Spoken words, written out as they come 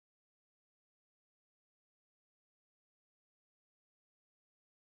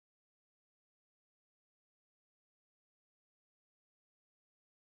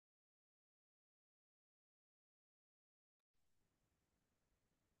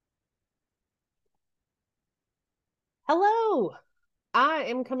Hello, I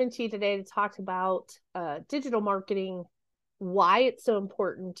am coming to you today to talk about digital marketing, why it's so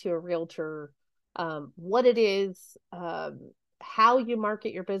important to a realtor, what it is, how you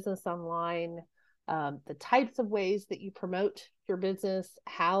market your business online, the types of ways that you promote your business,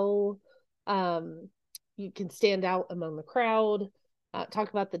 how um, you can stand out among the crowd, talk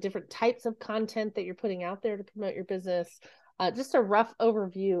about the different types of content that you're putting out there to promote your business, just a rough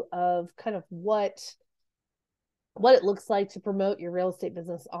overview of kind of what it looks like to promote your real estate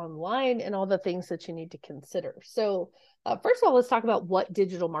business online and all the things that you need to consider. So, first of all, let's talk about what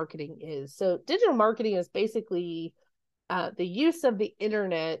digital marketing is. So, digital marketing is basically the use of the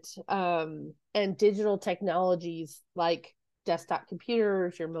internet and digital technologies like desktop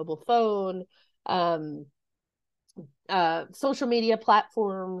computers, your mobile phone, um, social media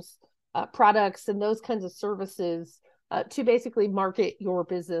platforms, products, and those kinds of services to basically market your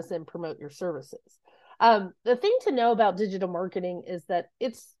business and promote your services. The thing to know about digital marketing is that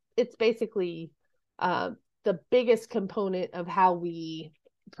it's basically uh, the biggest component of how we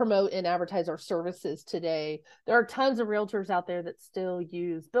promote and advertise our services today. There are tons of realtors out there that still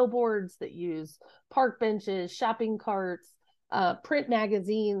use billboards, that use park benches, shopping carts, print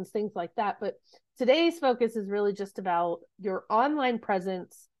magazines, things like that. But today's focus is really just about your online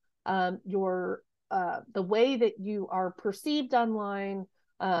presence, your the way that you are perceived online,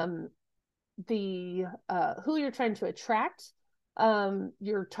 the who you're trying to attract,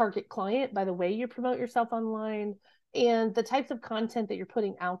 your target client by the way you promote yourself online, and the types of content that you're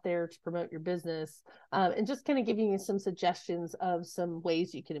putting out there to promote your business, and just kind of giving you some suggestions of some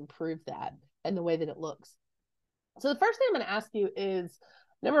ways you can improve that and the way that it looks. So the first thing I'm going to ask you is,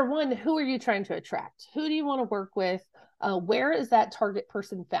 number one, who are you trying to attract? Who do you want to work with? Where is that target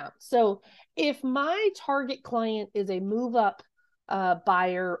person found? So if my target client is a move up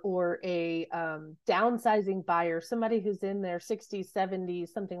buyer or a downsizing buyer, somebody who's in their 60s, 70s,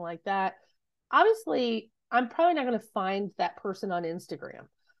 something like that, obviously I'm probably not going to find that person on Instagram.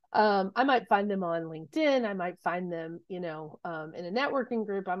 I might find them on LinkedIn. I might find them, in a networking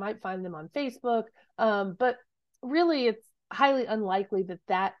group. I might find them on Facebook. But really, it's highly unlikely that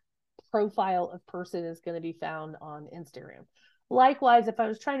that profile of person is going to be found on Instagram. Likewise, if I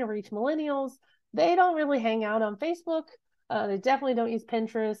was trying to reach millennials, they don't really hang out on Facebook. They definitely don't use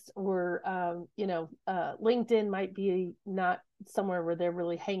Pinterest, or LinkedIn might be not somewhere where they're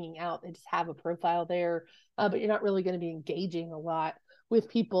really hanging out. They just have a profile there, but you're not really going to be engaging a lot with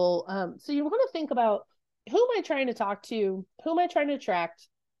people. So you want to think about, who am I trying to talk to? Who am I trying to attract?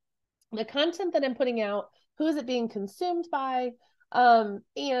 The content that I'm putting out, who is it being consumed by? And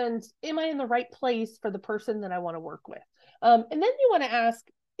am I in the right place for the person that I want to work with? And then you want to ask,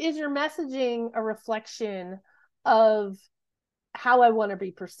 is your messaging a reflection of how I want to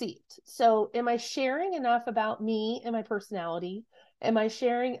be perceived? So am I sharing enough about me and my personality? Am I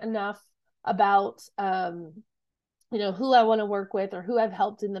sharing enough about who I want to work with or who I've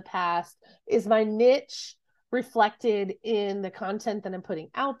helped in the past? Is my niche reflected in the content that I'm putting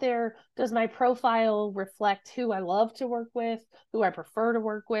out there? Does my profile reflect who I love to work with, who I prefer to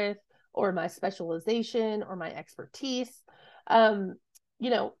work with, or my specialization or my expertise? Um,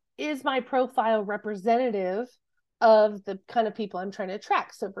 is my profile representative of the kind of people I'm trying to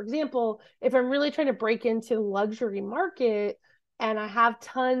attract? So, for example, if I'm really trying to break into the luxury market and I have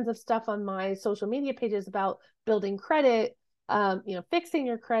tons of stuff on my social media pages about building credit, fixing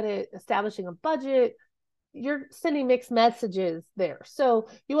your credit, establishing a budget, you're sending mixed messages there. So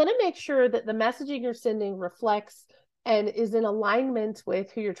you want to make sure that the messaging you're sending reflects and is in alignment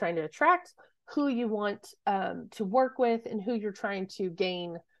with who you're trying to attract, who you want to work with, and who you're trying to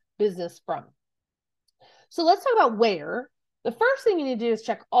gain business from. So let's talk about where. The first thing you need to do is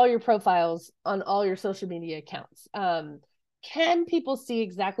check all your profiles on all your social media accounts. Can people see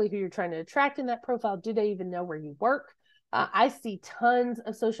exactly who you're trying to attract in that profile? Do they even know where you work? I see tons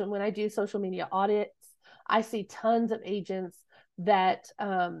of when I do social media audits, I see tons of agents that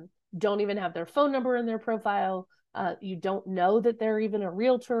don't even have their phone number in their profile. You don't know that they're even a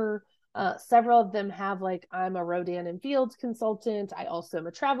realtor. Several of them have, like, I'm a Rodan and Fields consultant. I also am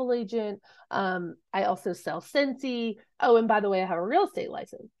a travel agent. I also sell Scentsy. Oh, and by the way, I have a real estate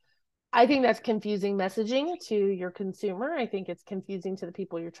license. I think that's confusing messaging to your consumer. I think it's confusing to the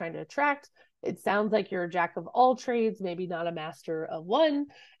people you're trying to attract. It sounds like you're a jack of all trades, maybe not a master of one.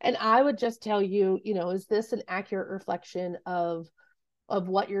 And I would just tell you, is this an accurate reflection of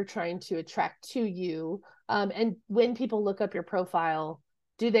what you're trying to attract to you? And when people look up your profile,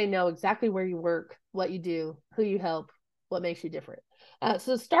 do they know exactly where you work, what you do, who you help, what makes you different?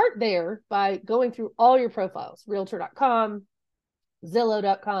 So start there by going through all your profiles, realtor.com,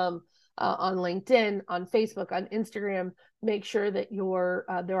 Zillow.com, on LinkedIn, on Facebook, on Instagram. Make sure that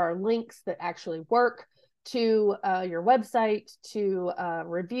there are links that actually work to your website, to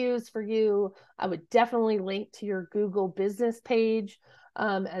reviews for you. I would definitely link to your Google business page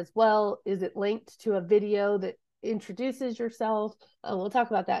as well. Is it linked to a video that introduces yourself? We'll talk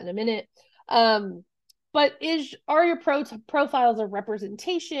about that in a minute. But are your profiles a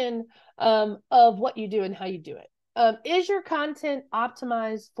representation of what you do and how you do it? Is your content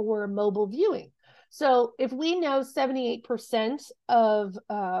optimized for mobile viewing? So if we know 78% of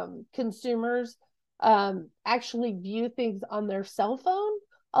consumers actually view things on their cell phone,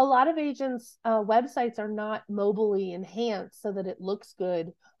 a lot of agents' websites are not mobilely enhanced so that it looks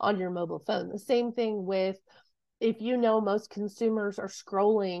good on your mobile phone. The same thing with, if you know most consumers are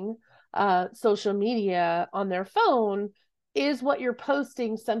scrolling social media on their phone, is what you're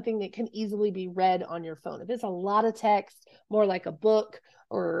posting something that can easily be read on your phone? If it's a lot of text, more like a book,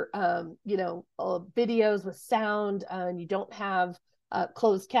 or videos with sound, and you don't have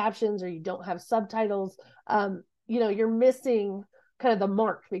closed captions, or you don't have subtitles, you're missing kind of the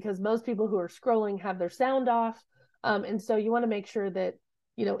mark, because most people who are scrolling have their sound off. And so you want to make sure that,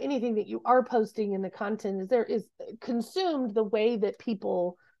 anything that you are posting in the content is consumed the way that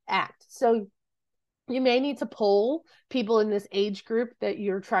people act. So you may need to poll people in this age group that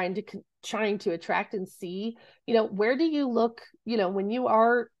you're trying to attract, and see, where do you look, when you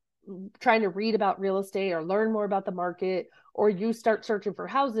are trying to read about real estate or learn more about the market, or you start searching for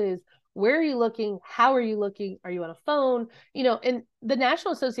houses, where are you looking? How are you looking? Are you on a phone? And the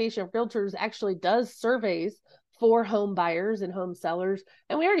National Association of Realtors actually does surveys for home buyers and home sellers.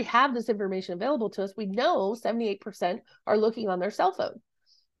 And we already have this information available to us. We know 78% are looking on their cell phone.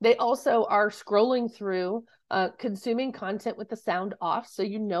 They also are scrolling through, consuming content with the sound off. So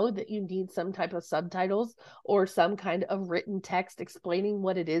you know that you need some type of subtitles or some kind of written text explaining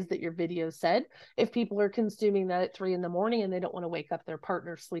what it is that your video said. If people are consuming that at 3 a.m. and they don't want to wake up their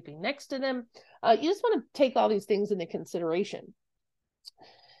partner sleeping next to them, you just want to take all these things into consideration.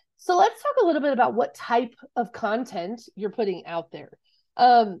 So let's talk a little bit about what type of content you're putting out there.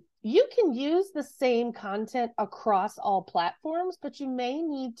 You can use the same content across all platforms, but you may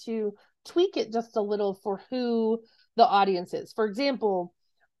need to tweak it just a little for who the audience is. For example,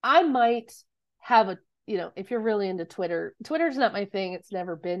 I might have if you're really into Twitter's not my thing. It's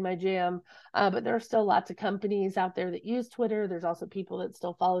never been my jam, but there are still lots of companies out there that use Twitter. There's also people that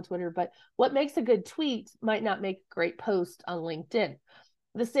still follow Twitter, but what makes a good tweet might not make a great post on LinkedIn.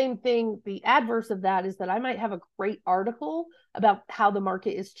 The same thing, the adverse of that is that I might have a great article about how the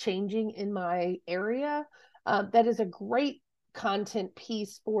market is changing in my area. That is a great content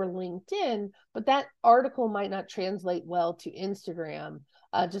piece for LinkedIn, but that article might not translate well to Instagram,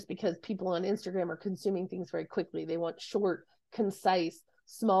 just because people on Instagram are consuming things very quickly. They want short, concise,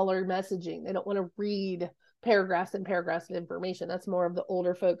 smaller messaging. They don't want to read paragraphs and paragraphs of information. That's more of the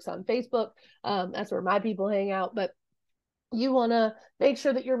older folks on Facebook. That's where my people hang out. But you want to make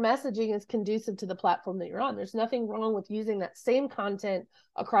sure that your messaging is conducive to the platform that you're on. There's nothing wrong with using that same content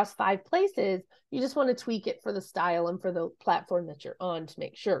across 5 places. You just want to tweak it for the style and for the platform that you're on to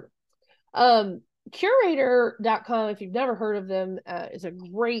make sure. Curaytor.com, if you've never heard of them, is a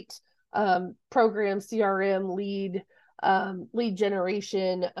great program, CRM, lead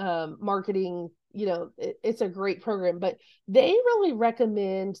generation, marketing. It's a great program, but they really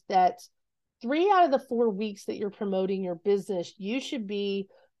recommend that 3 out of the 4 weeks that you're promoting your business, you should be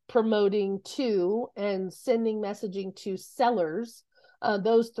promoting to and sending messaging to sellers,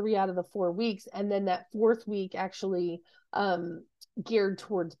 those 3 out of the 4 weeks. And then that 4th week actually geared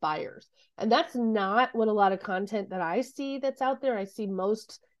towards buyers. And that's not what a lot of content that I see that's out there. I see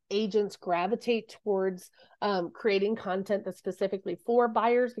most agents gravitate towards creating content that's specifically for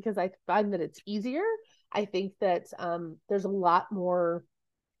buyers, because I find that it's easier. I think that there's a lot more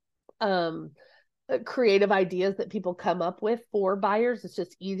creative ideas that people come up with for buyers. It's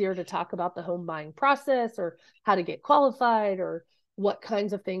just easier to talk about the home buying process, or how to get qualified, or what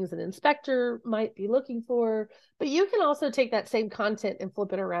kinds of things an inspector might be looking for. But you can also take that same content and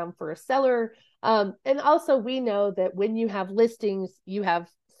flip it around for a seller. And also, we know that when you have listings, you have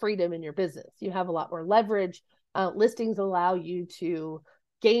freedom in your business. You have a lot more leverage. Listings allow you to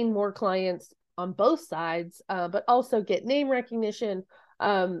gain more clients on both sides, but also get name recognition.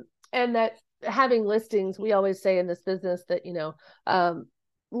 And that having listings, we always say in this business that,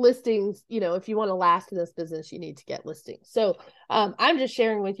 listings, if you want to last in this business, you need to get listings. So I'm just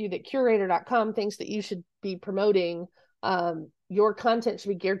sharing with you that Curaytor.com thinks that you should be promoting, your content should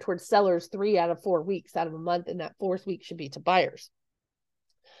be geared towards sellers 3 out of 4 weeks out of a month, and that 4th week should be to buyers.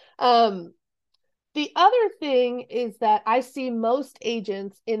 The other thing is that I see most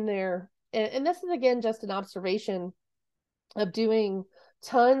agents in their and this is again just an observation of doing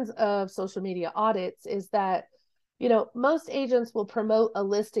tons of social media audits, is that, you know, most agents will promote a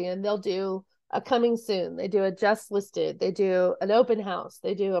listing and they'll do a coming soon, they do a just listed, they do an open house,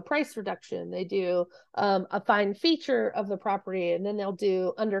 they do a price reduction, they do a fine feature of the property, and then they'll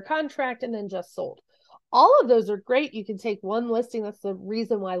do under contract and then just sold. All of those are great. You can take one listing. That's the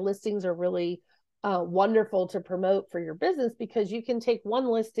reason why listings are really wonderful to promote for your business, because you can take one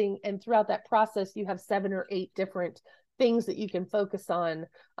listing and throughout that process, you have 7 or 8 different things that you can focus on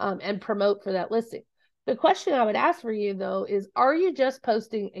and promote for that listing. The question I would ask for you, though, is, are you just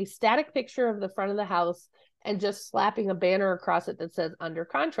posting a static picture of the front of the house and just slapping a banner across it that says under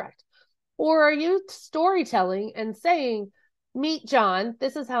contract? Or are you storytelling and saying, meet John,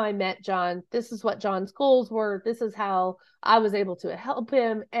 this is how I met John, this is what John's goals were, this is how I was able to help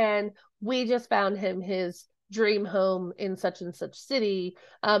him, and we just found him his dream home in such and such city,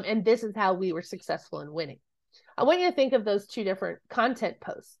 and this is how we were successful in winning. I want you to think of those 2 different content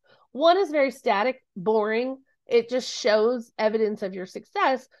posts. One is very static, boring. It just shows evidence of your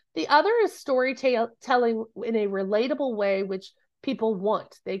success. The other is storytelling in a relatable way, which people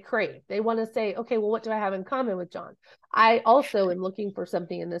want, they crave. They want to say, okay, well, what do I have in common with John? I also am looking for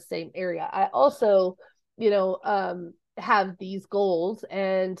something in the same area. I also, have these goals,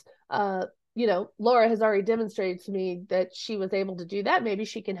 and Laura has already demonstrated to me that she was able to do that. Maybe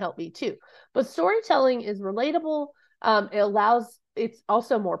she can help me too. But storytelling is relatable. It's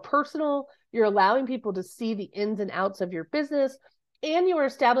also more personal. You're allowing people to see the ins and outs of your business, and you are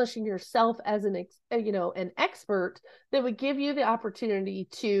establishing yourself as an expert that would give you the opportunity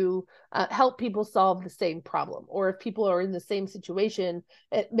to help people solve the same problem. Or if people are in the same situation,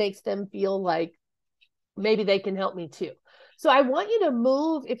 it makes them feel like maybe they can help me too. So I want you to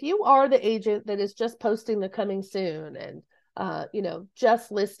move. If you are the agent that is just posting the coming soon and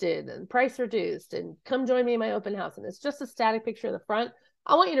just listed and price reduced and come join me in my open house, and it's just a static picture of the front,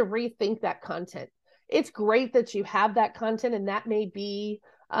 I want you to rethink that content. It's great that you have that content, and that may be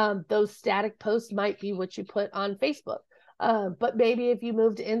those static posts might be what you put on Facebook. But maybe if you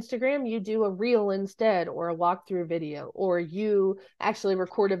move to Instagram, you do a reel instead, or a walkthrough video, or you actually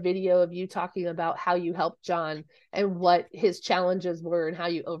record a video of you talking about how you helped John and what his challenges were and how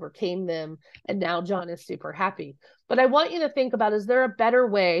you overcame them. And now John is super happy. But I want you to think about, is there a better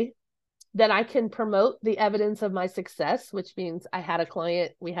way that I can promote the evidence of my success, which means I had a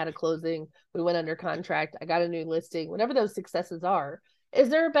client, we had a closing, we went under contract, I got a new listing, whatever those successes are. Is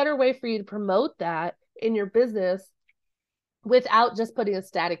there a better way for you to promote that in your business without just putting a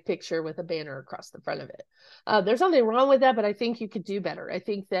static picture with a banner across the front of it? There's nothing wrong with that, but I think you could do better. I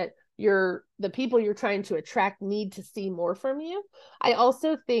think that the people you're trying to attract need to see more from you. I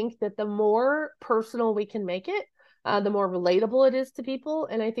also think that the more personal we can make it, the more relatable it is to people.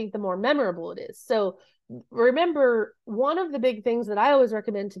 And I think the more memorable it is. So remember, one of the big things that I always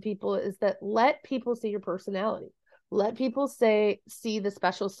recommend to people is that let people see your personality. Let people see the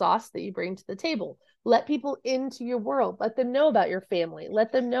special sauce that you bring to the table. Let people into your world. Let them know about your family.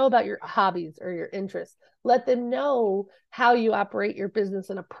 Let them know about your hobbies or your interests. Let them know how you operate your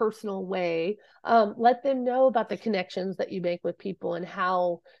business in a personal way. Let them know about the connections that you make with people and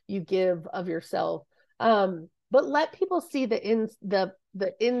how you give of yourself. But let people see the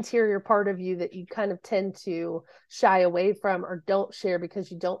interior part of you that you kind of tend to shy away from or don't share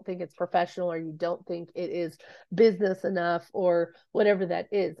because you don't think it's professional or you don't think it is business enough or whatever that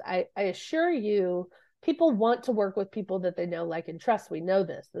is. I assure you, people want to work with people that they know, like, and trust. We know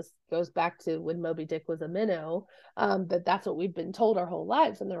this. This goes back to when Moby Dick was a minnow, that's what we've been told our whole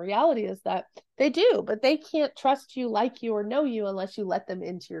lives. And the reality is that they do, but they can't trust you, like you, or know you unless you let them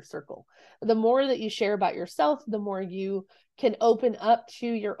into your circle. The more that you share about yourself, the more you can open up to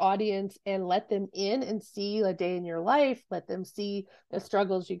your audience and let them in and see a day in your life. Let them see the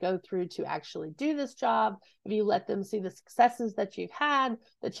struggles you go through to actually do this job. If you let them see the successes that you've had,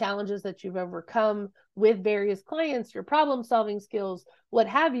 the challenges that you've overcome with various clients, your problem solving skills, what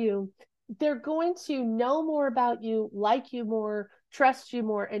have you, they're going to know more about you, like you more, trust you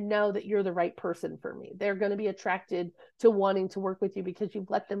more, and know that you're the right person for me. They're going to be attracted to wanting to work with you because you've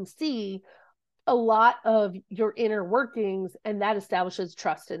let them see a lot of your inner workings, and that establishes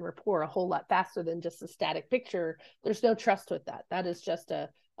trust and rapport a whole lot faster than just a static picture. There's no trust with that. That is just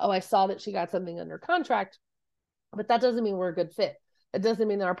I saw that she got something under contract, but that doesn't mean we're a good fit. It doesn't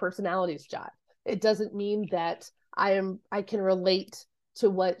mean that our personalities jive. It doesn't mean that I can relate to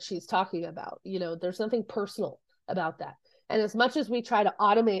what she's talking about. There's nothing personal about that. And as much as we try to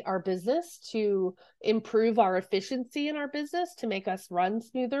automate our business to improve our efficiency in our business, to make us run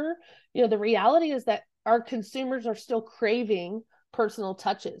smoother, the reality is that our consumers are still craving personal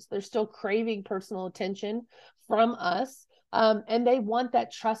touches. They're still craving personal attention from us. And they want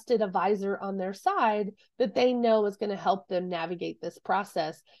that trusted advisor on their side that they know is going to help them navigate this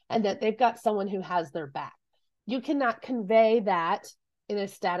process, and that they've got someone who has their back. You cannot convey that in a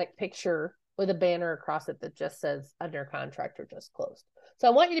static picture with a banner across it that just says under contract or just closed. So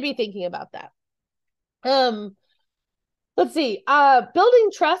I want you to be thinking about that. Let's see. Building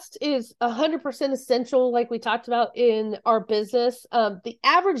trust is 100% essential, like we talked about in our business. The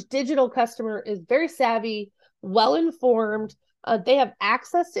average digital customer is very savvy, well-informed. They have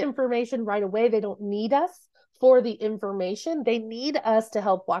access to information right away. They don't need us for the information. They need us to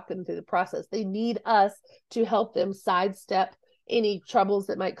help walk them through the process. They need us to help them sidestep any troubles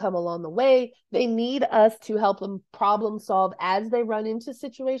that might come along the way. They need us to help them problem solve as they run into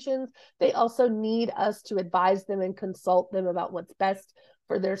situations. They also need us to advise them and consult them about what's best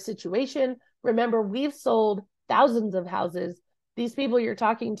for their situation. Remember, we've sold thousands of houses. These people you're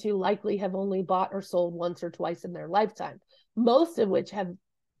talking to likely have only bought or sold once or twice in their lifetime, most of which have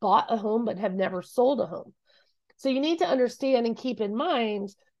bought a home but have never sold a home. So you need to understand and keep in mind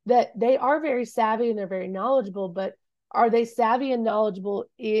that they are very savvy and they're very knowledgeable, but are they savvy and knowledgeable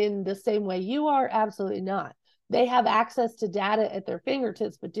in the same way you are? Absolutely not. They have access to data at their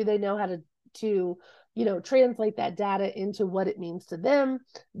fingertips, but do they know how to translate that data into what it means to them?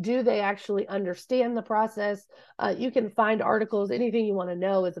 Do they actually understand the process? You can find articles, anything you want to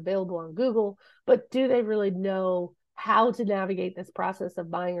know is available on Google, but do they really know how to navigate this process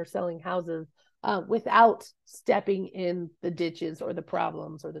of buying or selling houses without stepping in the ditches or the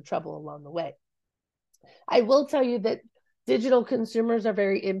problems or the trouble along the way? I will tell you that digital consumers are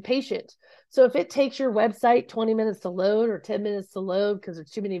very impatient. So if it takes your website 20 minutes to load or 10 minutes to load because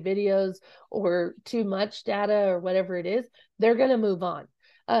there's too many videos or too much data or whatever it is, they're going to move on.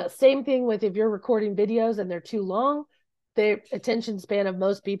 Same thing with if you're recording videos and they're too long, the attention span of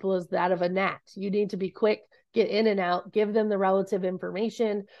most people is that of a gnat. You need to be quick, get in and out, give them the relative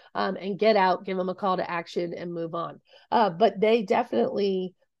information, and get out, give them a call to action and move on. But they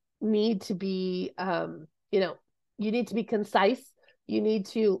definitely need to be, you need to be concise. You need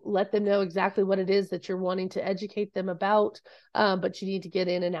to let them know exactly what it is that you're wanting to educate them about, but you need to get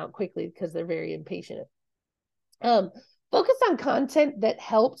in and out quickly because they're very impatient. Focus on content that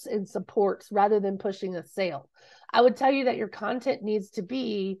helps and supports rather than pushing a sale. I would tell you that your content needs to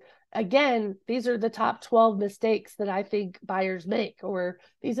be, again, these are the top 12 mistakes that I think buyers make, or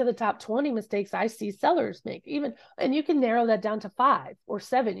these are the top 20 mistakes I see sellers make, even, and you can narrow that down to 5 or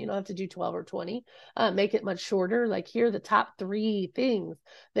 7. You don't have to do 12 or 20, make it much shorter. Like, here are the top 3 things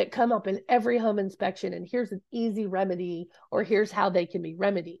that come up in every home inspection, and here's an easy remedy, or here's how they can be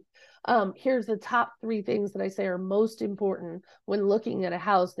remedied. Here's the top 3 things that I say are most important when looking at a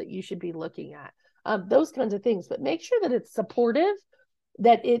house that you should be looking at. Those kinds of things, but make sure that it's supportive,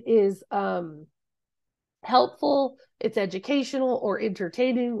 that it is helpful, it's educational or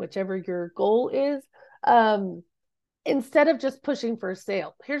entertaining, whichever your goal is, instead of just pushing for a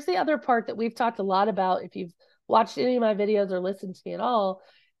sale. Here's the other part that we've talked a lot about, if you've watched any of my videos or listened to me at all,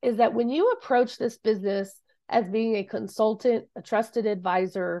 is that when you approach this business as being a consultant, a trusted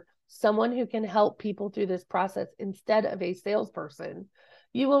advisor, someone who can help people through this process instead of a salesperson,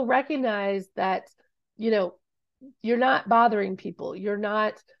 you will recognize that, you're not bothering people. You're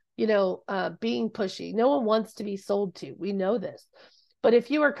not, being pushy. No one wants to be sold to. We know this. But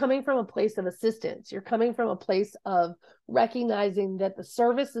if you are coming from a place of assistance, you're coming from a place of recognizing that the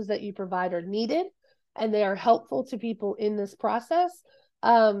services that you provide are needed and they are helpful to people in this process,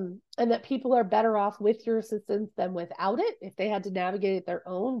 and that people are better off with your assistance than without it. If they had to navigate it their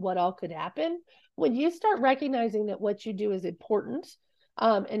own, what all could happen? When you start recognizing that what you do is important,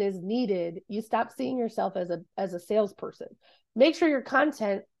 and is needed, you stop seeing yourself as a salesperson. Make sure your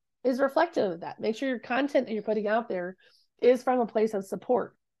content is reflective of that. Make sure your content that you're putting out there is from a place of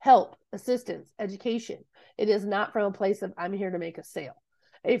support, help, assistance, education. It is not from a place of, I'm here to make a sale.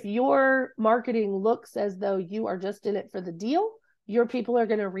 If your marketing looks as though you are just in it for the deal, your people are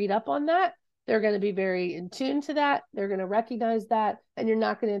going to read up on that. They're going to be very in tune to that. They're going to recognize that, and you're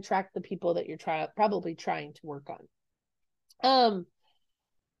not going to attract the people that you're probably trying to work on.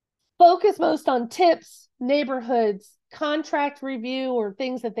 Focus most on tips, neighborhoods, contract review, or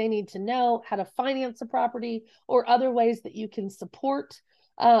things that they need to know, how to finance a property, or other ways that you can support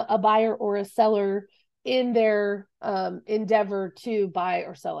a buyer or a seller in their endeavor to buy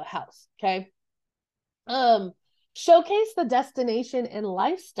or sell a house. Okay. Showcase the destination and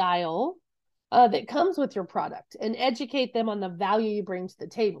lifestyle that comes with your product and educate them on the value you bring to the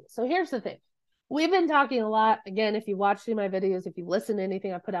table. So here's the thing. we've been talking a lot, again, if you watched my videos, if you listen to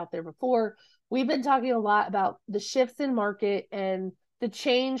anything I put out there before, we've been talking a lot about the shifts in market and the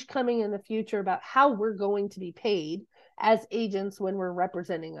change coming in the future about how we're going to be paid as agents when we're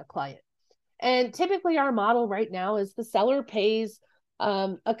representing a client. And typically our model right now is the seller pays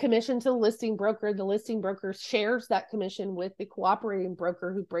a commission to the listing broker. The listing broker shares that commission with the cooperating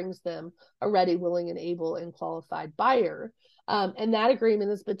broker who brings them a ready, willing, and able and qualified buyer. And that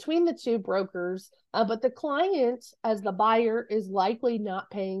agreement is between the two brokers, but the client, as the buyer, is likely not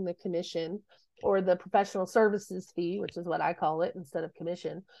paying the commission or the professional services fee, which is what I call it instead of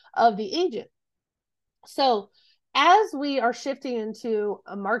commission, of the agent. So as we are shifting into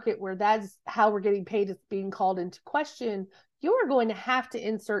a market where that's how we're getting paid is being called into question, you are going to have to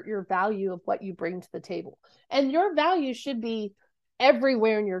insert your value of what you bring to the table. And your value should be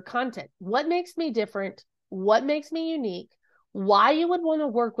everywhere in your content. What makes me different? What makes me unique? Why you would want to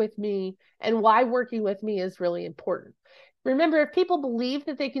work with me, and why working with me is really important. Remember, if people believe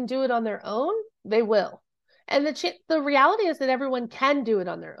that they can do it on their own, they will. And the reality is that everyone can do it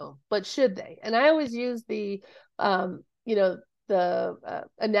on their own, but should they? And I always use the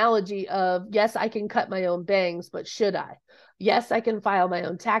analogy of, yes, I can cut my own bangs, but should I? Yes, I can file my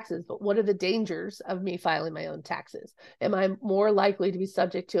own taxes, but what are the dangers of me filing my own taxes? Am I more likely to be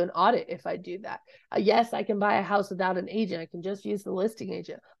subject to an audit if I do that? Yes, I can buy a house without an agent. I can just use the listing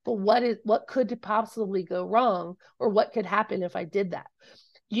agent. But what could possibly go wrong, or what could happen if I did that?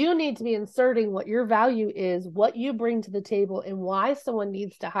 You need to be inserting what your value is, what you bring to the table, and why someone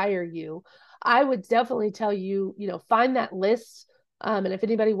needs to hire you. I would definitely tell you, find that list. And if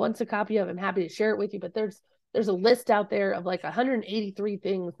anybody wants a copy of it, I'm happy to share it with you. But there's a list out there of like 183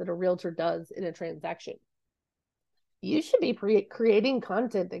 things that a realtor does in a transaction. You should be creating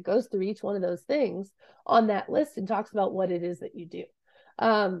content that goes through each one of those things on that list and talks about what it is that you do.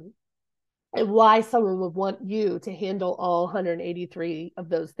 And why someone would want you to handle all 183 of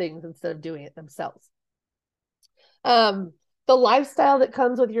those things instead of doing it themselves. The lifestyle that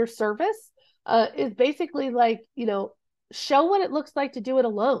comes with your service is basically like, show what it looks like to do it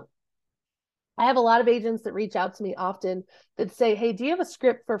alone. I have a lot of agents that reach out to me often that say, hey, do you have a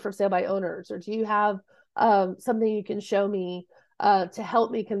script for sale by owners? Or do you have something you can show me to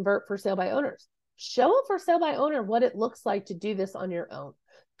help me convert for sale by owners? Show a for sale by owner what it looks like to do this on your own.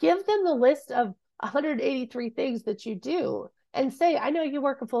 Give them the list of 183 things that you do and say, I know you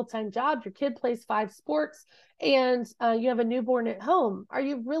work a full-time job, your kid plays 5 sports, and you have a newborn at home. Are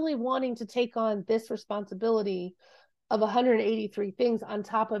you really wanting to take on this responsibility of 183 things on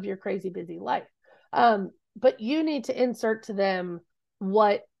top of your crazy busy life? But you need to insert to them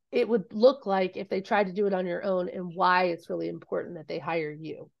what it would look like if they tried to do it on your own, and why it's really important that they hire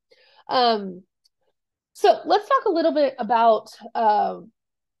you. So let's talk a little bit about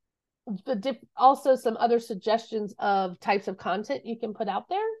also some other suggestions of types of content you can put out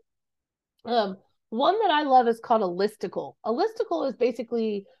there. One that I love is called a listicle. A listicle is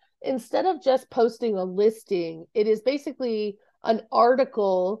basically, instead of just posting a listing, it is basically an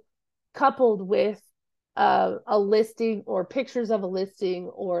article coupled with a listing, or pictures of a listing,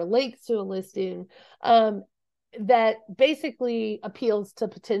 or links to a listing, that basically appeals to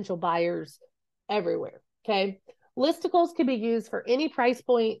potential buyers everywhere. Okay. Listicles can be used for any price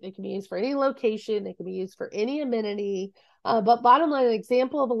point. They can be used for any location. They can be used for any amenity. But bottom line, an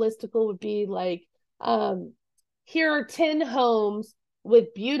example of a listicle would be like, here are 10 homes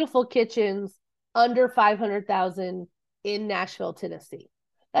with beautiful kitchens under 500,000 in Nashville, Tennessee.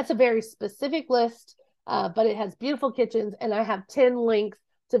 That's a very specific list, but it has beautiful kitchens, and I have 10 links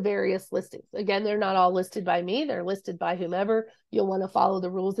to various listings. Again, they're not all listed by me. They're listed by whomever. You'll want to follow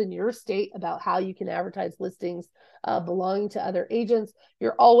the rules in your state about how you can advertise listings belonging to other agents.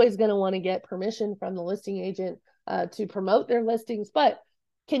 You're always going to want to get permission from the listing agent to promote their listings. But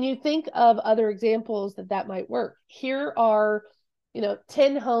can you think of other examples that might work? Here are,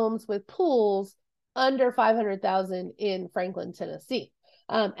 10 homes with pools under 500,000 in Franklin, Tennessee.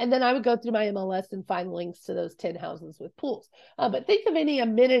 And then I would go through my MLS and find links to those 10 houses with pools. But think of any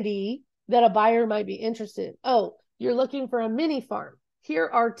amenity that a buyer might be interested in. Oh, you're looking for a mini farm. Here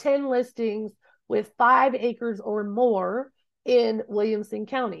are 10 listings with 5 acres or more in Williamson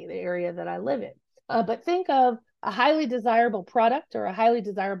County, the area that I live in. But think of a highly desirable product or a highly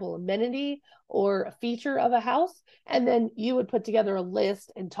desirable amenity or a feature of a house, and then you would put together a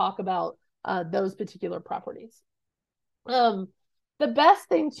list and talk about those particular properties. The best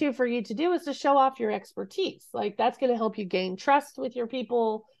thing too for you to do is to show off your expertise. Like, that's going to help you gain trust with your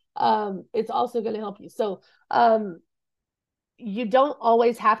people. It's also going to help you. So you don't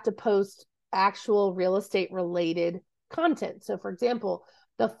always have to post actual real estate related content. So for example,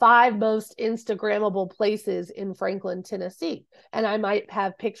 the 5 most Instagrammable places in Franklin, Tennessee. And I might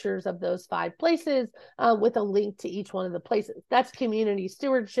have pictures of those 5 places with a link to each one of the places. That's community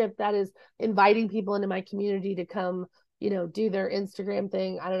stewardship. That is inviting people into my community to come, do their Instagram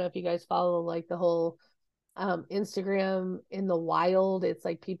thing. I don't know if you guys follow like the whole Instagram in the wild. It's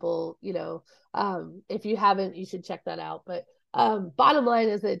like people, if you haven't, you should check that out. But bottom line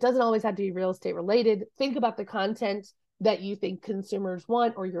is that it doesn't always have to be real estate related. Think about the content that you think consumers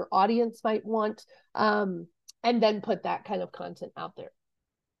want or your audience might want, and then put that kind of content out there.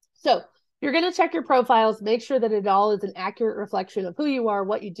 So you're going to check your profiles, make sure that it all is an accurate reflection of who you are,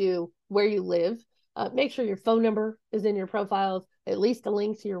 what you do, where you live. Make sure your phone number is in your profiles, at least a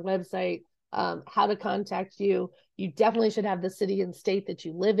link to your website, how to contact you. You definitely should have the city and state that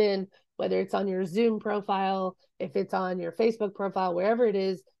you live in, whether it's on your Zoom profile, if it's on your Facebook profile, wherever it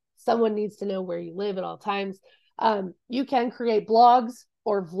is, someone needs to know where you live at all times. You can create blogs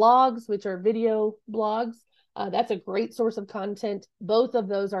or vlogs, which are video blogs. That's a great source of content. Both of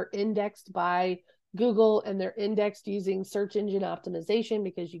those are indexed by Google, and they're indexed using search engine optimization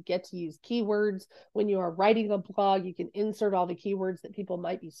because you get to use keywords. When you are writing a blog, you can insert all the keywords that people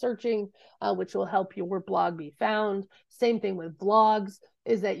might be searching, which will help your blog be found. Same thing with vlogs,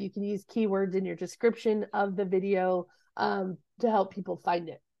 is that you can use keywords in your description of the video to help people find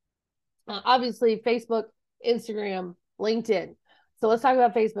it. Obviously, Facebook, Instagram, LinkedIn. So let's talk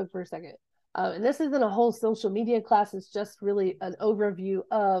about Facebook for a second. And this isn't a whole social media class. It's just really an overview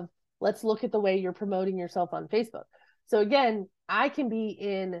of, let's look at the way you're promoting yourself on Facebook. So again, I can be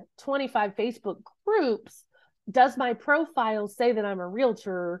in 25 Facebook groups. Does my profile say that I'm a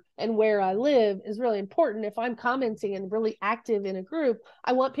realtor and where I live is really important? If I'm commenting and really active in a group,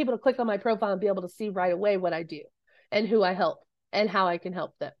 I want people to click on my profile and be able to see right away what I do and who I help and how I can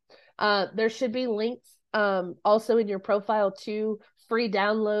help them. There should be links also in your profile to free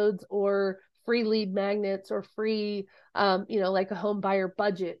downloads or free lead magnets or free, like a home buyer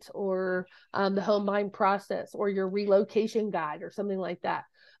budget or the home buying process or your relocation guide or something like that.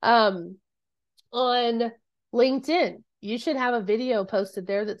 On LinkedIn, you should have a video posted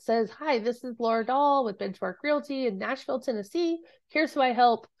there that says, hi, this is Laura Dahl with Benchmark Realty in Nashville, Tennessee. Here's who I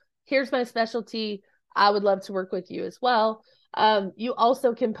help. Here's my specialty. I would love to work with you as well. You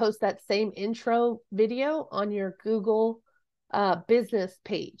also can post that same intro video on your Google business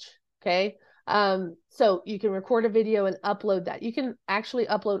page. Okay. So you can record a video and upload that. You can actually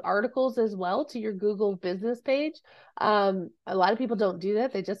upload articles as well to your Google business page. A lot of people don't do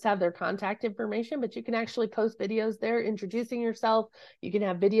that. They just have their contact information, but you can actually post videos there introducing yourself. You can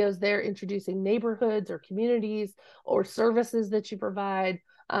have videos there introducing neighborhoods or communities or services that you provide.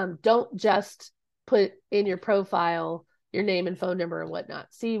 Don't just put in your profile your name and phone number and whatnot.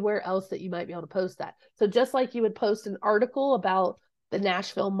 See where else that you might be able to post that. So just like you would post an article about the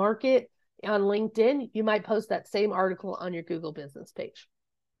Nashville market on LinkedIn, you might post that same article on your Google business page.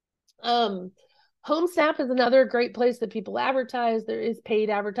 HomeSnap is another great place that people advertise. There is paid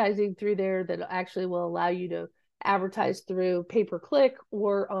advertising through there that actually will allow you to advertise through pay-per-click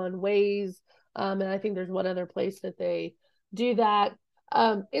or on Waze. And I think there's one other place that they do that.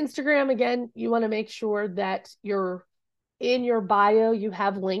 Instagram, again, you want to make sure that you're in your bio, you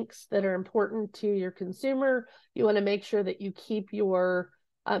have links that are important to your consumer. You want to make sure that you keep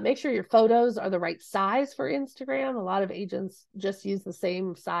make sure your photos are the right size for Instagram. A lot of agents just use the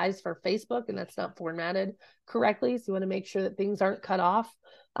same size for Facebook, and that's not formatted correctly. So you want to make sure that things aren't cut off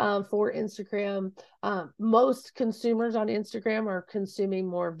for Instagram. Most consumers on Instagram are consuming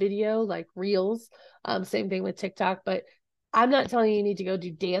more video, like Reels. Same thing with TikTok, but I'm not telling you need to go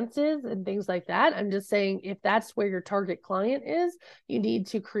do dances and things like that. I'm just saying if that's where your target client is, you need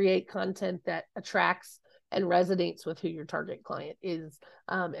to create content that attracts and resonates with who your target client is,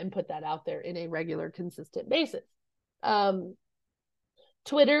 and put that out there in a regular, consistent basis.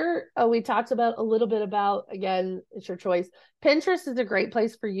 Twitter, we talked about a little bit about, again, it's your choice. Pinterest is a great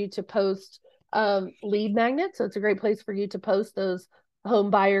place for you to post lead magnets. So it's a great place for you to post those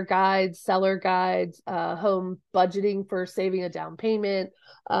home buyer guides, seller guides, home budgeting for saving a down payment,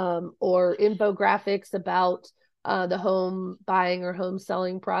 or infographics about the home buying or home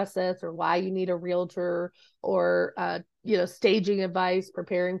selling process, or why you need a realtor, or staging advice,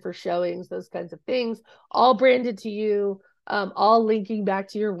 preparing for showings, those kinds of things, all branded to you, all linking back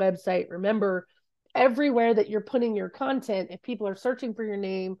to your website. Remember, everywhere that you're putting your content, if people are searching for your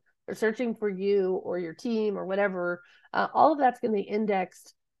name, or searching for you or your team or whatever, all of that's going to be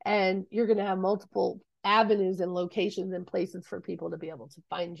indexed, and you're going to have multiple avenues and locations and places for people to be able to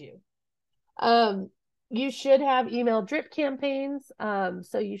find you. You should have email drip campaigns.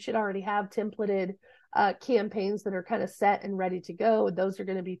 So you should already have templated campaigns that are kind of set and ready to go. Those are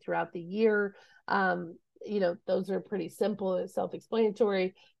going to be throughout the year. Those are pretty simple and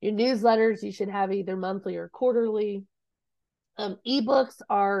self-explanatory. Your newsletters, you should have either monthly or quarterly. Ebooks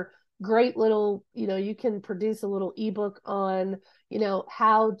are great little, you can produce a little ebook on,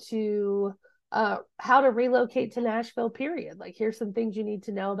 how to relocate to Nashville, period. Like, here's some things you need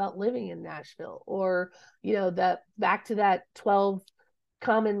to know about living in Nashville, or, that back to that 12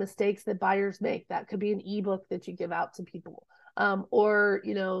 common mistakes that buyers make. That could be an ebook that you give out to people. Or,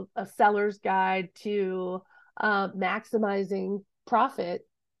 a seller's guide to maximizing profit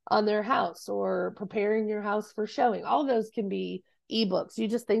on their house, or preparing your house for showing. All those can be ebooks. You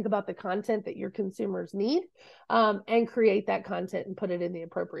just think about the content that your consumers need, and create that content and put it in the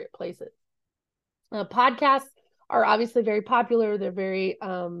appropriate places. Podcasts are obviously very popular. They're very,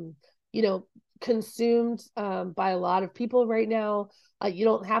 consumed by a lot of people right now. You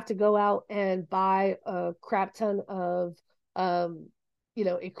don't have to go out and buy a crap ton of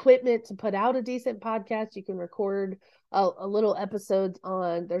equipment to put out a decent podcast. You can record a little episodes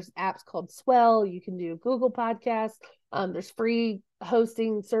on, there's apps called Swell. You can do Google Podcasts. There's free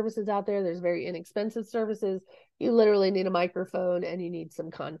hosting services out there. There's very inexpensive services. You literally need a microphone and you need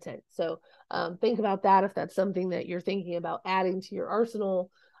some content. So think about that if that's something that you're thinking about adding to your arsenal.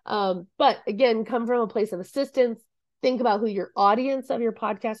 But again, come from a place of assistance. Think about who your audience of your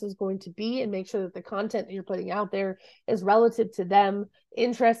podcast is going to be, and make sure that the content that you're putting out there is relative to them,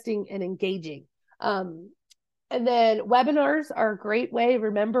 interesting and engaging. And then webinars are a great way.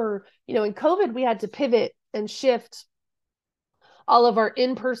 Remember, in COVID, we had to pivot and shift all of our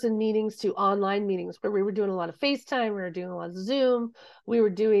in-person meetings to online meetings, where we were doing a lot of FaceTime, we were doing a lot of Zoom, we were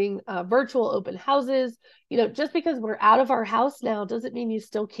doing virtual open houses. Just because we're out of our house now doesn't mean you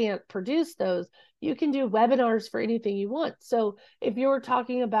still can't produce those. You can do webinars for anything you want. So if you're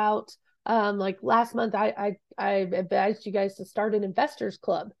talking about, like last month, I advised you guys to start an investors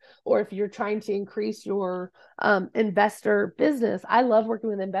club, or if you're trying to increase your investor business. I love working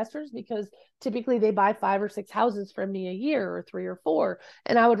with investors because typically they buy 5 or 6 houses from me a year, or 3 or 4.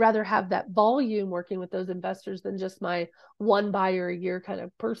 And I would rather have that volume working with those investors than just my one buyer a year kind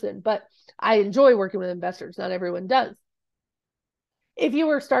of person. But I enjoy working with investors. Not everyone does. If you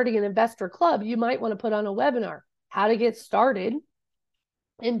were starting an investor club, you might want to put on a webinar, how to get started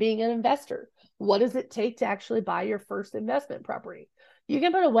in being an investor. What does it take to actually buy your first investment property? You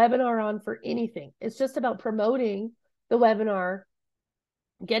can put a webinar on for anything. It's just about promoting the webinar,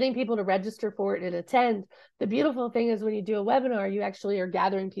 getting people to register for it and attend. The beautiful thing is, when you do a webinar, you actually are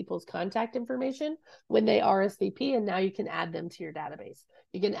gathering people's contact information when they RSVP, and now you can add them to your database.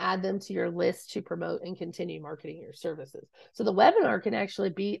 You can add them to your list to promote and continue marketing your services. So the webinar can actually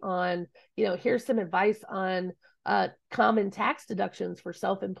be on, here's some advice on common tax deductions for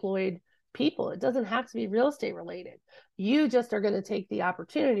self-employed people. It doesn't have to be real estate related. You just are going to take the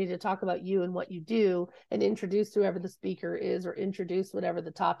opportunity to talk about you and what you do, and introduce whoever the speaker is, or introduce whatever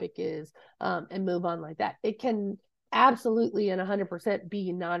the topic is, and move on like that. It can absolutely and 100%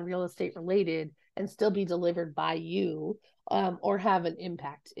 be non-real estate related and still be delivered by you, or have an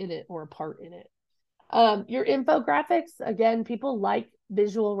impact in it or a part in it. Your infographics, again, people like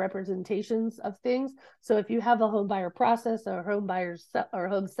visual representations of things. So if you have a home buyer process, or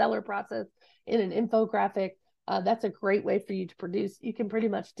home seller process in an infographic, that's a great way for you to produce. You can pretty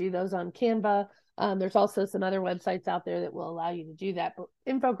much do those on Canva. There's also some other websites out there that will allow you to do that. But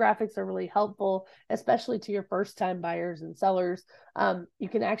infographics are really helpful, especially to your first-time buyers and sellers. You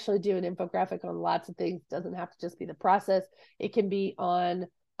can actually do an infographic on lots of things. It doesn't have to just be the process. It can be on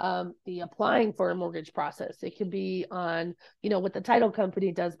the applying for a mortgage process. It could be on, what the title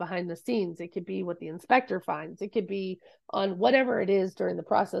company does behind the scenes. It could be what the inspector finds. It could be on whatever it is during the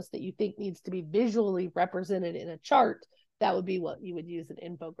process that you think needs to be visually represented in a chart. That would be what you would use an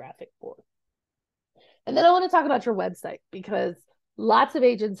infographic for. And then I want to talk about your website, because lots of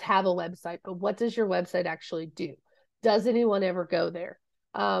agents have a website, but what does your website actually do? Does anyone ever go there?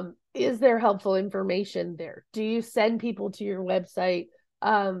 Is there helpful information there? Do you send people to your website?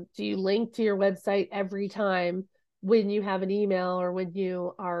 Do you link to your website every time when you have an email, or when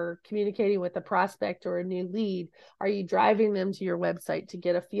you are communicating with a prospect or a new lead? Are you driving them to your website to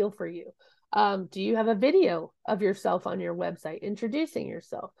get a feel for you? Do you have a video of yourself on your website introducing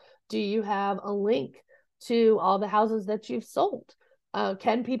yourself? Do you have a link to all the houses that you've sold?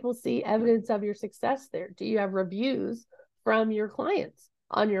 Can people see evidence of your success there? Do you have reviews from your clients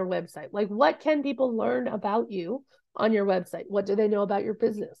on your website? Like, what can people learn about you on your website? What do they know about your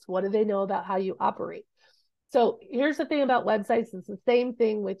business? What do they know about how you operate? So here's the thing about websites. It's the same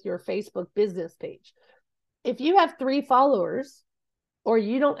thing with your Facebook business page. If you have 3 followers or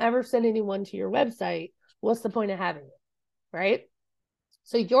you don't ever send anyone to your website, what's the point of having it, right?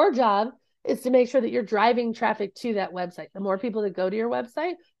 So your job is to make sure that you're driving traffic to that website. The more people that go to your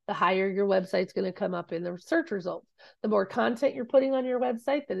website, the higher your website's going to come up in the search results. The more content you're putting on your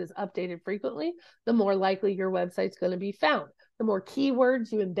website that is updated frequently, the more likely your website's going to be found. The more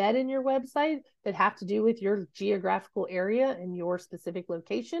keywords you embed in your website that have to do with your geographical area and your specific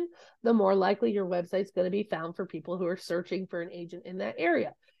location, the more likely your website's going to be found for people who are searching for an agent in that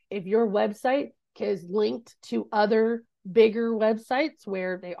area. If your website is linked to other bigger websites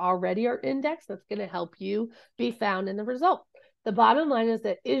where they already are indexed, that's going to help you be found in the result. The bottom line is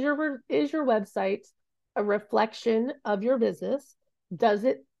that is your website a reflection of your business? Does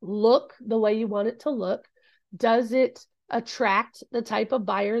it look the way you want it to look? Does it attract the type of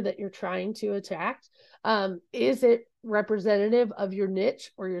buyer that you're trying to attract? Is it representative of your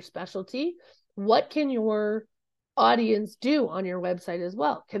niche or your specialty? What can your audience do on your website as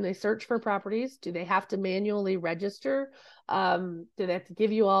well? Can they search for properties? Do they have to manually register? Do they have to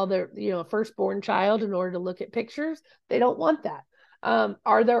give you all their, firstborn child in order to look at pictures? They don't want that.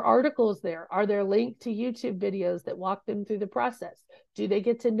 Are there articles there? Are there linked to YouTube videos that walk them through the process? Do they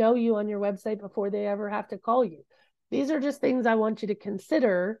get to know you on your website before they ever have to call you? These are just things I want you to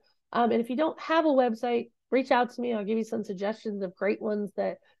consider. And if you don't have a website, reach out to me. I'll give you some suggestions of great ones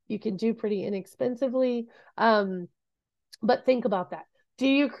that you can do pretty inexpensively. But think about that. Do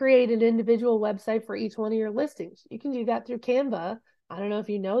you create an individual website for each one of your listings? You can do that through Canva. I don't know if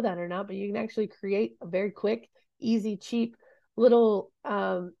you know that or not, but you can actually create a very quick, easy, cheap little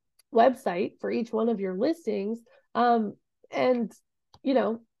website for each one of your listings. And,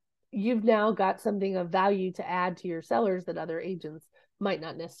 you've now got something of value to add to your sellers that other agents might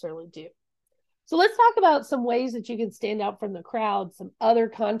not necessarily do. So let's talk about some ways that you can stand out from the crowd, some other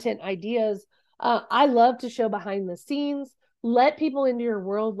content ideas. I love to show behind the scenes. Let people into your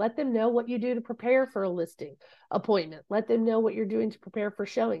world. Let them know what you do to prepare for a listing appointment. Let them know what you're doing to prepare for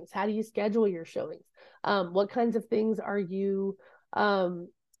showings. How do you schedule your showings? What kinds of things are you,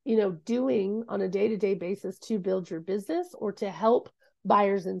 doing on a day-to-day basis to build your business or to help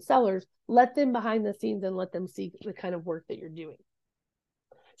buyers and sellers? Let them behind the scenes and let them see the kind of work that you're doing.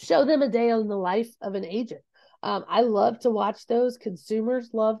 Show them a day in the life of an agent. I love to watch those.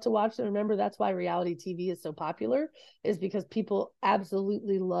 Consumers love to watch them. Remember, that's why reality TV is so popular, is because people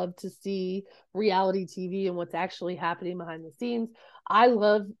absolutely love to see reality TV and what's actually happening behind the scenes. I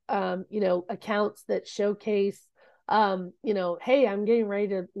love, accounts that showcase, hey, I'm getting ready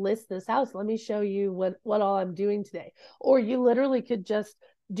to list this house. Let me show you what all I'm doing today. Or you literally could just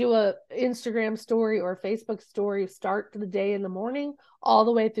do a Instagram story or a Facebook story, start the day in the morning all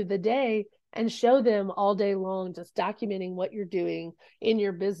the way through the day, and show them all day long, just documenting what you're doing in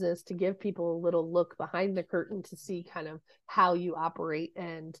your business to give people a little look behind the curtain to see kind of how you operate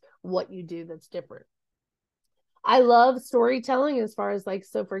and what you do that's different. I love storytelling as far as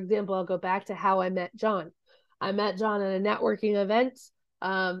so for example, I'll go back to how I met John. I met John at a networking event.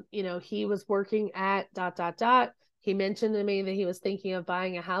 He was working at ... He mentioned to me that he was thinking of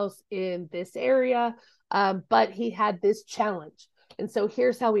buying a house in this area, but he had this challenge. And so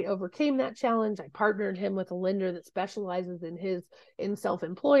here's how we overcame that challenge. I partnered him with a lender that specializes in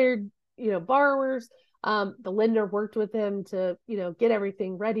self-employed, borrowers. The lender worked with him to, get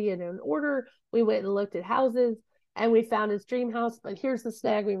everything ready and in order. We went and looked at houses and we found his dream house, but here's the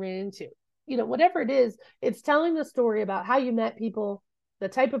snag we ran into. Whatever it is, it's telling the story about how you met people, the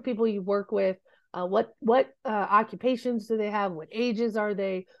type of people you work with, what occupations do they have, what ages are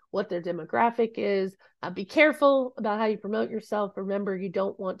they, what their demographic is. Be careful about how you promote yourself. Remember, you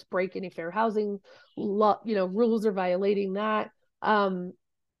don't want to break any fair housing rules or violating that.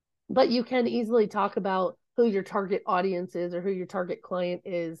 But you can easily talk about who your target audience is or who your target client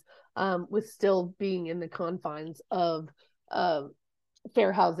is, with still being in the confines of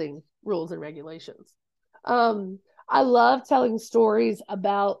fair housing rules and regulations. I love telling stories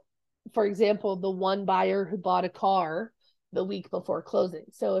about, for example, the one buyer who bought a car the week before closing.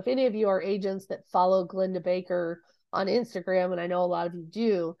 So if any of you are agents that follow Glenda Baker on Instagram, and I know a lot of you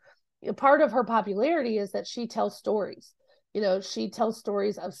do, part of her popularity is that she tells stories. She tells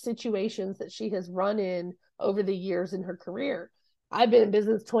stories of situations that she has run in over the years in her career. I've been in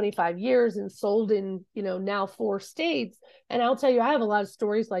business 25 years and sold in, now 4 states. And I'll tell you, I have a lot of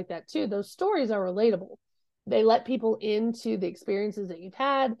stories like that too. Those stories are relatable. They let people into the experiences that you've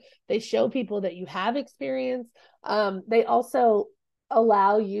had. They show people that you have experience. They also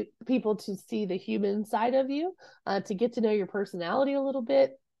allow people to see the human side of you, to get to know your personality a little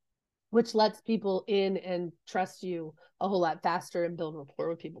bit, which lets people in and trust you a whole lot faster and build rapport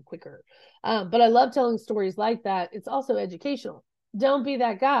with people quicker. But I love telling stories like that. It's also educational. Don't be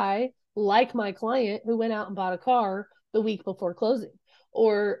that guy like my client who went out and bought a car the week before closing,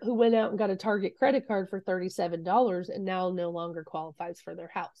 or who went out and got a Target credit card for $37 and now no longer qualifies for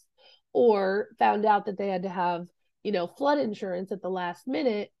their house, or found out that they had to have, flood insurance at the last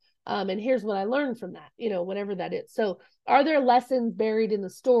minute. And here's what I learned from that, whatever that is. So are there lessons buried in the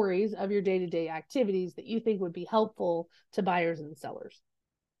stories of your day-to-day activities that you think would be helpful to buyers and sellers?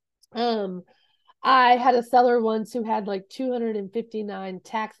 I had a seller once who had like 259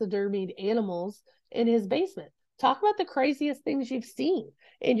 taxidermied animals in his basement. Talk about the craziest things you've seen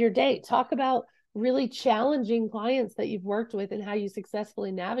in your day. Talk about really challenging clients that you've worked with and how you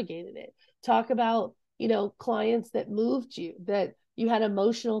successfully navigated it. Talk about, clients that moved you, that you had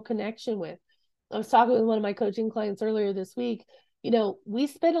emotional connection with. I was talking with one of my coaching clients earlier this week. We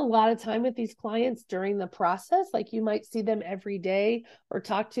spend a lot of time with these clients during the process. Like, you might see them every day or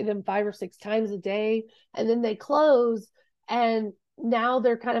talk to them 5 or 6 times a day, and then they close, and now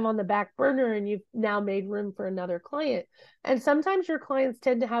they're kind of on the back burner, and you've now made room for another client. And sometimes your clients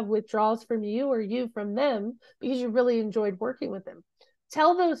tend to have withdrawals from you or you from them because you really enjoyed working with them.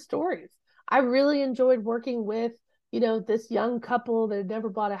 Tell those stories. I really enjoyed working with this young couple that had never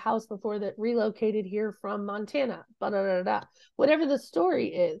bought a house before that relocated here from Montana, whatever the story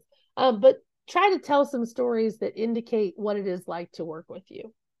is. But try to tell some stories that indicate what it is like to work with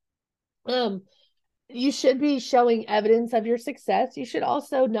you. You should be showing evidence of your success. You should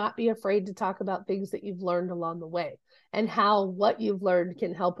also not be afraid to talk about things that you've learned along the way and how what you've learned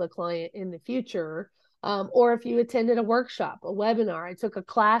can help a client in the future. Or if you attended a workshop, a webinar, I took a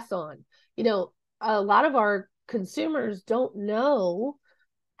class on, a lot of our consumers don't know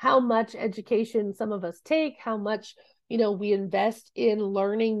how much education some of us take, how much, we invest in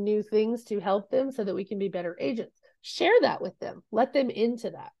learning new things to help them so that we can be better agents. Share that with them. Let them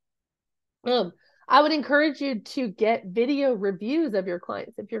into that. I would encourage you to get video reviews of your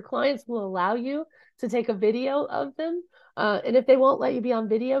clients. If your clients will allow you to take a video of them, and if they won't let you be on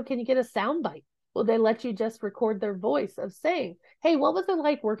video, can you get a sound bite? Will they let you just record their voice of saying, hey, what was it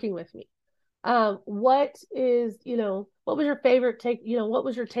like working with me? What was your favorite what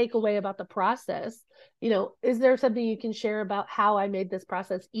was your takeaway about the process? Is there something you can share about how I made this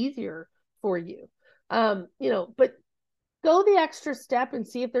process easier for you? But go the extra step and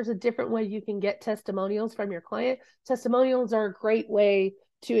see if there's a different way you can get testimonials from your client. Testimonials are a great way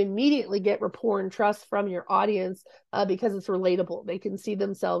to immediately get rapport and trust from your audience because it's relatable. They can see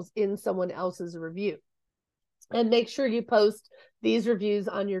themselves in someone else's review. And make sure you post these reviews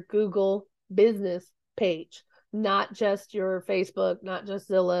on your Google business page, not just your Facebook, not just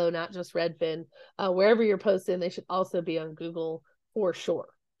Zillow, not just Redfin. Wherever you're posting, they should also be on Google for sure.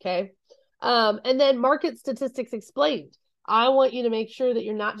 Okay. And then market statistics explained. I want you to make sure that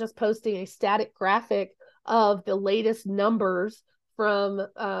you're not just posting a static graphic of the latest numbers from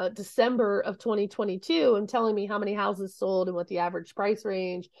December of 2022 and telling me how many houses sold and what the average price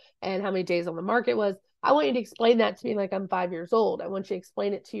range and how many days on the market was. I want you to explain that to me like I'm 5 years old. I want you to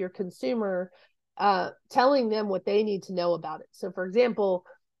explain it to your consumer, telling them what they need to know about it. So for example,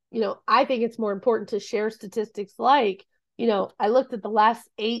 I think it's more important to share statistics like, I looked at the last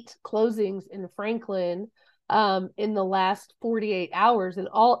 8 closings in Franklin in the last 48 hours, and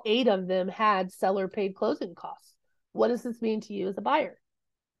all 8 of them had seller paid closing costs. What does this mean to you as a buyer?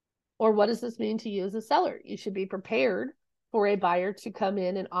 Or what does this mean to you as a seller? You should be prepared for a buyer to come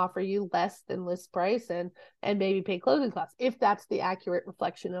in and offer you less than list price and maybe pay closing costs, if that's the accurate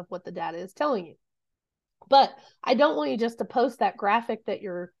reflection of what the data is telling you. But I don't want you just to post that graphic that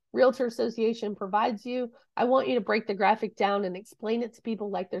your realtor association provides you. I want you to break the graphic down and explain it to people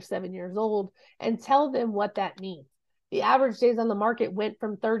like they're 7 years old and tell them what that means. The average days on the market went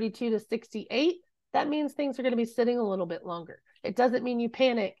from 32 to 68. That means things are going to be sitting a little bit longer. It doesn't mean you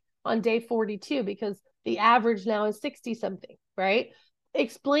panic on day 42 because the average now is 60 something, right?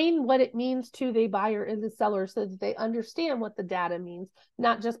 Explain what it means to the buyer and the seller so that they understand what the data means,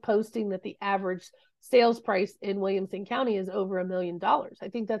 not just posting that the average sales price in Williamson County is over $1 million. I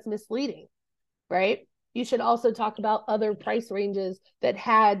think that's misleading, right? You should also talk about other price ranges that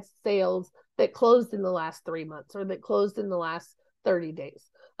had sales that closed in the last 3 months or that closed in the last 30 days.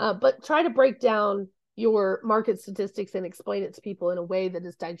 But try to break down your market statistics and explain it to people in a way that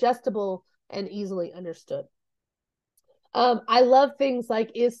is digestible and easily understood. I love things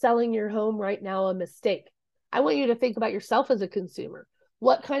like, is selling your home right now a mistake? I want you to think about yourself as a consumer.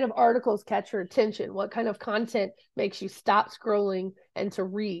 What kind of articles catch your attention? What kind of content makes you stop scrolling and to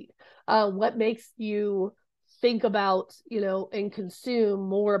read? What makes you think about, and consume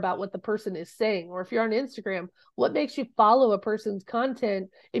more about what the person is saying? Or if you're on Instagram, what makes you follow a person's content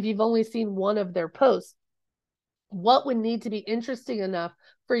if you've only seen one of their posts? what would need to be interesting enough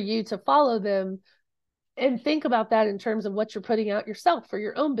for you to follow them, and think about that in terms of what you're putting out yourself for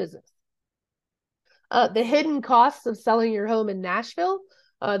your own business. The hidden costs of selling your home in Nashville,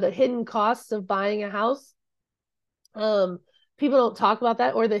 the hidden costs of buying a house. People don't talk about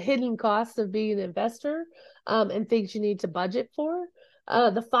that, or the hidden costs of being an investor, and things you need to budget for.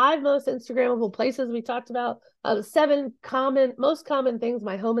 The 5 most Instagrammable places we talked about, the 7 most common things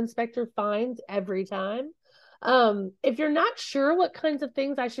my home inspector finds every time. If you're not sure what kinds of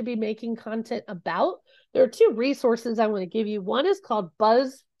things I should be making content about, there are 2 resources I want to give you. One is called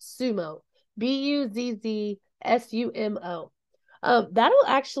BuzzSumo, BuzzSumo. That'll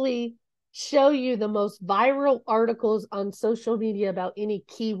actually show you the most viral articles on social media about any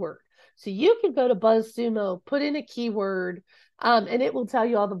keyword. So you can go to BuzzSumo, put in a keyword, and it will tell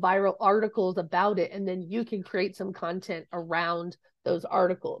you all the viral articles about it. And then you can create some content around those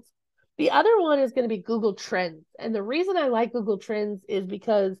articles. The other one is going to be Google Trends. And the reason I like Google Trends is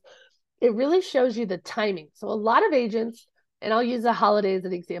because it really shows you the timing. So a lot of agents, and I'll use the holiday as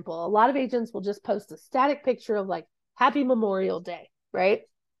an example, a lot of agents will just post a static picture of like Happy Memorial Day, right?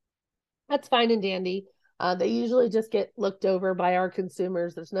 That's fine and dandy. They usually just get looked over by our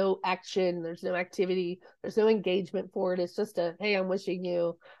consumers. There's no action, there's no activity, there's no engagement for it. It's just a, hey, I'm wishing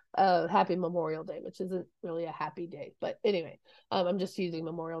you a happy Memorial Day, which isn't really a happy day. But anyway, I'm just using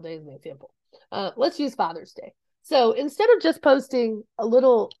Memorial Day as an example. Let's use Father's Day. So instead of just posting a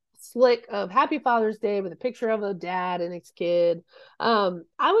little slick of Happy Father's Day with a picture of a dad and his kid, I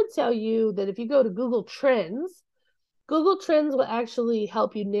would tell you that if you go to Google Trends will actually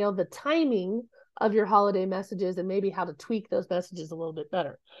help you nail the timing of your holiday messages and maybe how to tweak those messages a little bit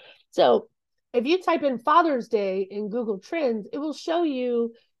better. So if you type in Father's Day in Google Trends, it will show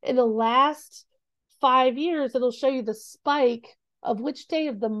you in the last 5 years, it'll show you the spike of which day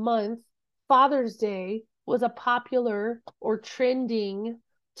of the month Father's Day was a popular or trending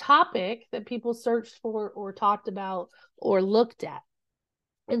topic that people searched for or talked about or looked at.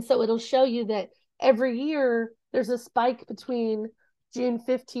 And so it'll show you that every year there's a spike between June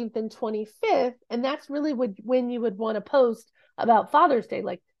 15th and 25th. And that's really when you would want to post about Father's Day.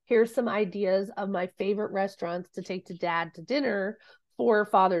 Like, here's some ideas of my favorite restaurants to take to dad to dinner for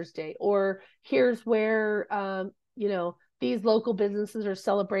Father's Day. Or here's where, these local businesses are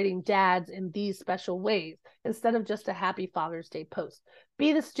celebrating dads in these special ways, instead of just a happy Father's Day post.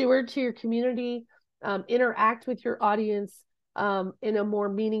 Be the steward to your community, interact with your audience in a more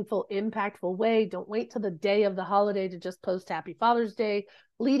meaningful, impactful way. Don't wait till the day of the holiday to just post Happy Father's Day.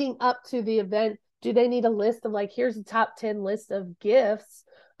 Leading up to the event, do they need a list of like, here's the top 10 list of gifts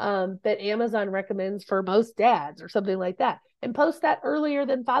that Amazon recommends for most dads or something like that? And post that earlier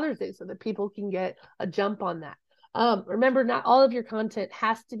than Father's Day so that people can get a jump on that. Remember, not all of your content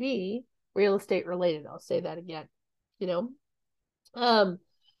has to be real estate related. I'll say that again,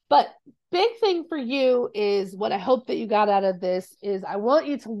 but big thing for you is what I hope that you got out of this is I want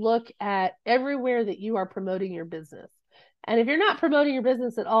you to look at everywhere that you are promoting your business. And if you're not promoting your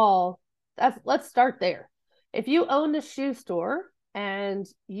business at all, let's start there. If you owned a shoe store and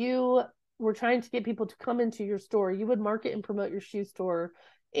you were trying to get people to come into your store, you would market and promote your shoe store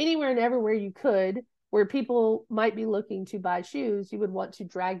anywhere and everywhere you could, where people might be looking to buy shoes. You would want to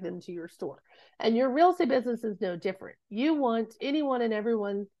drag them to your store. And your real estate business is no different. You want anyone and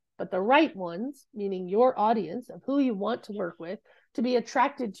everyone, but the right ones, meaning your audience of who you want to work with, to be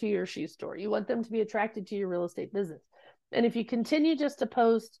attracted to your shoe store. You want them to be attracted to your real estate business. And if you continue just to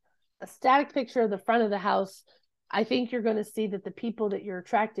post a static picture of the front of the house, I think you're going to see that the people that you're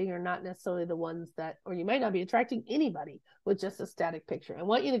attracting are not necessarily the ones that, or you might not be attracting anybody with just a static picture. I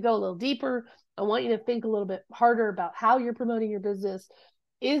want you to go a little deeper. I want you to think a little bit harder about how you're promoting your business.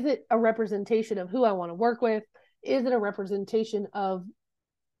 Is it a representation of who I want to work with? Is it a representation of,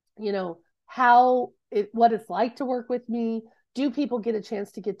 what it's like to work with me? Do people get a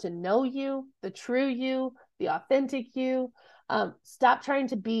chance to get to know you, the true you, the authentic you? Stop trying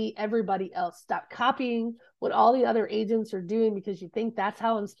to be everybody else. Stop copying what all the other agents are doing because you think that's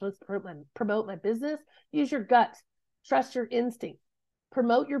how I'm supposed to promote my business. Use your gut. Trust your instinct.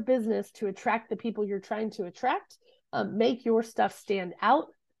 Promote your business to attract the people you're trying to attract. Make your stuff stand out.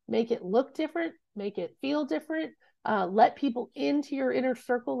 Make it look different. Make it feel different. Let people into your inner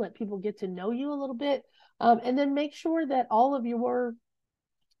circle. Let people get to know you a little bit. And then make sure that all of your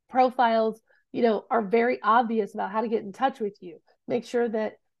profiles, are very obvious about how to get in touch with you. Make sure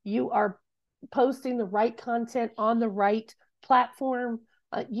that you are posting the right content on the right platform.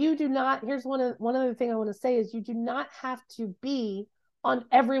 You do not, here's one other thing I want to say is you do not have to be on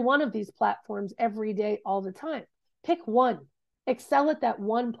every one of these platforms every day, all the time. Pick one, excel at that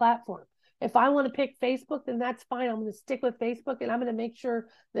one platform. If I want to pick Facebook, then that's fine. I'm going to stick with Facebook, and I'm going to make sure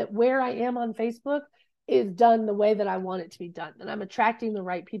that where I am on Facebook is done the way that I want it to be done, that I'm attracting the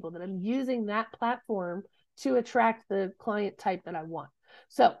right people, that I'm using that platform to attract the client type that I want.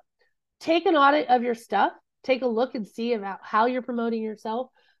 So take an audit of your stuff, take a look and see about how you're promoting yourself.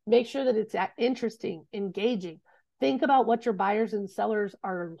 Make sure that it's interesting, engaging. Think about what your buyers and sellers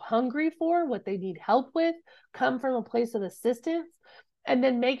are hungry for, what they need help with. Come from a place of assistance, and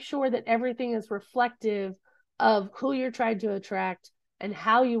then make sure that everything is reflective of who you're trying to attract and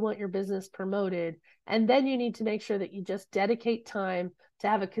how you want your business promoted. And then you need to make sure that you just dedicate time to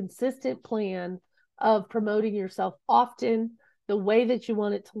have a consistent plan of promoting yourself often, the way that you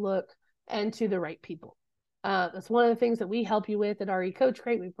want it to look, and to the right people. That's one of the things that we help you with at RE Coach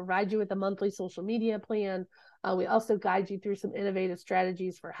Crate. We provide you with a monthly social media plan. We also guide you through some innovative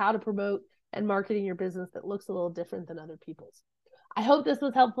strategies for how to promote and marketing your business that looks a little different than other people's. I hope this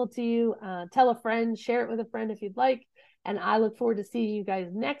was helpful to you. Tell a friend, share it with a friend if you'd like. And I look forward to seeing you guys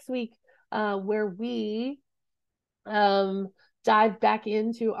next week, where we dive back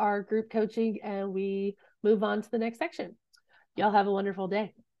into our group coaching and we move on to the next section. Y'all have a wonderful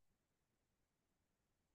day.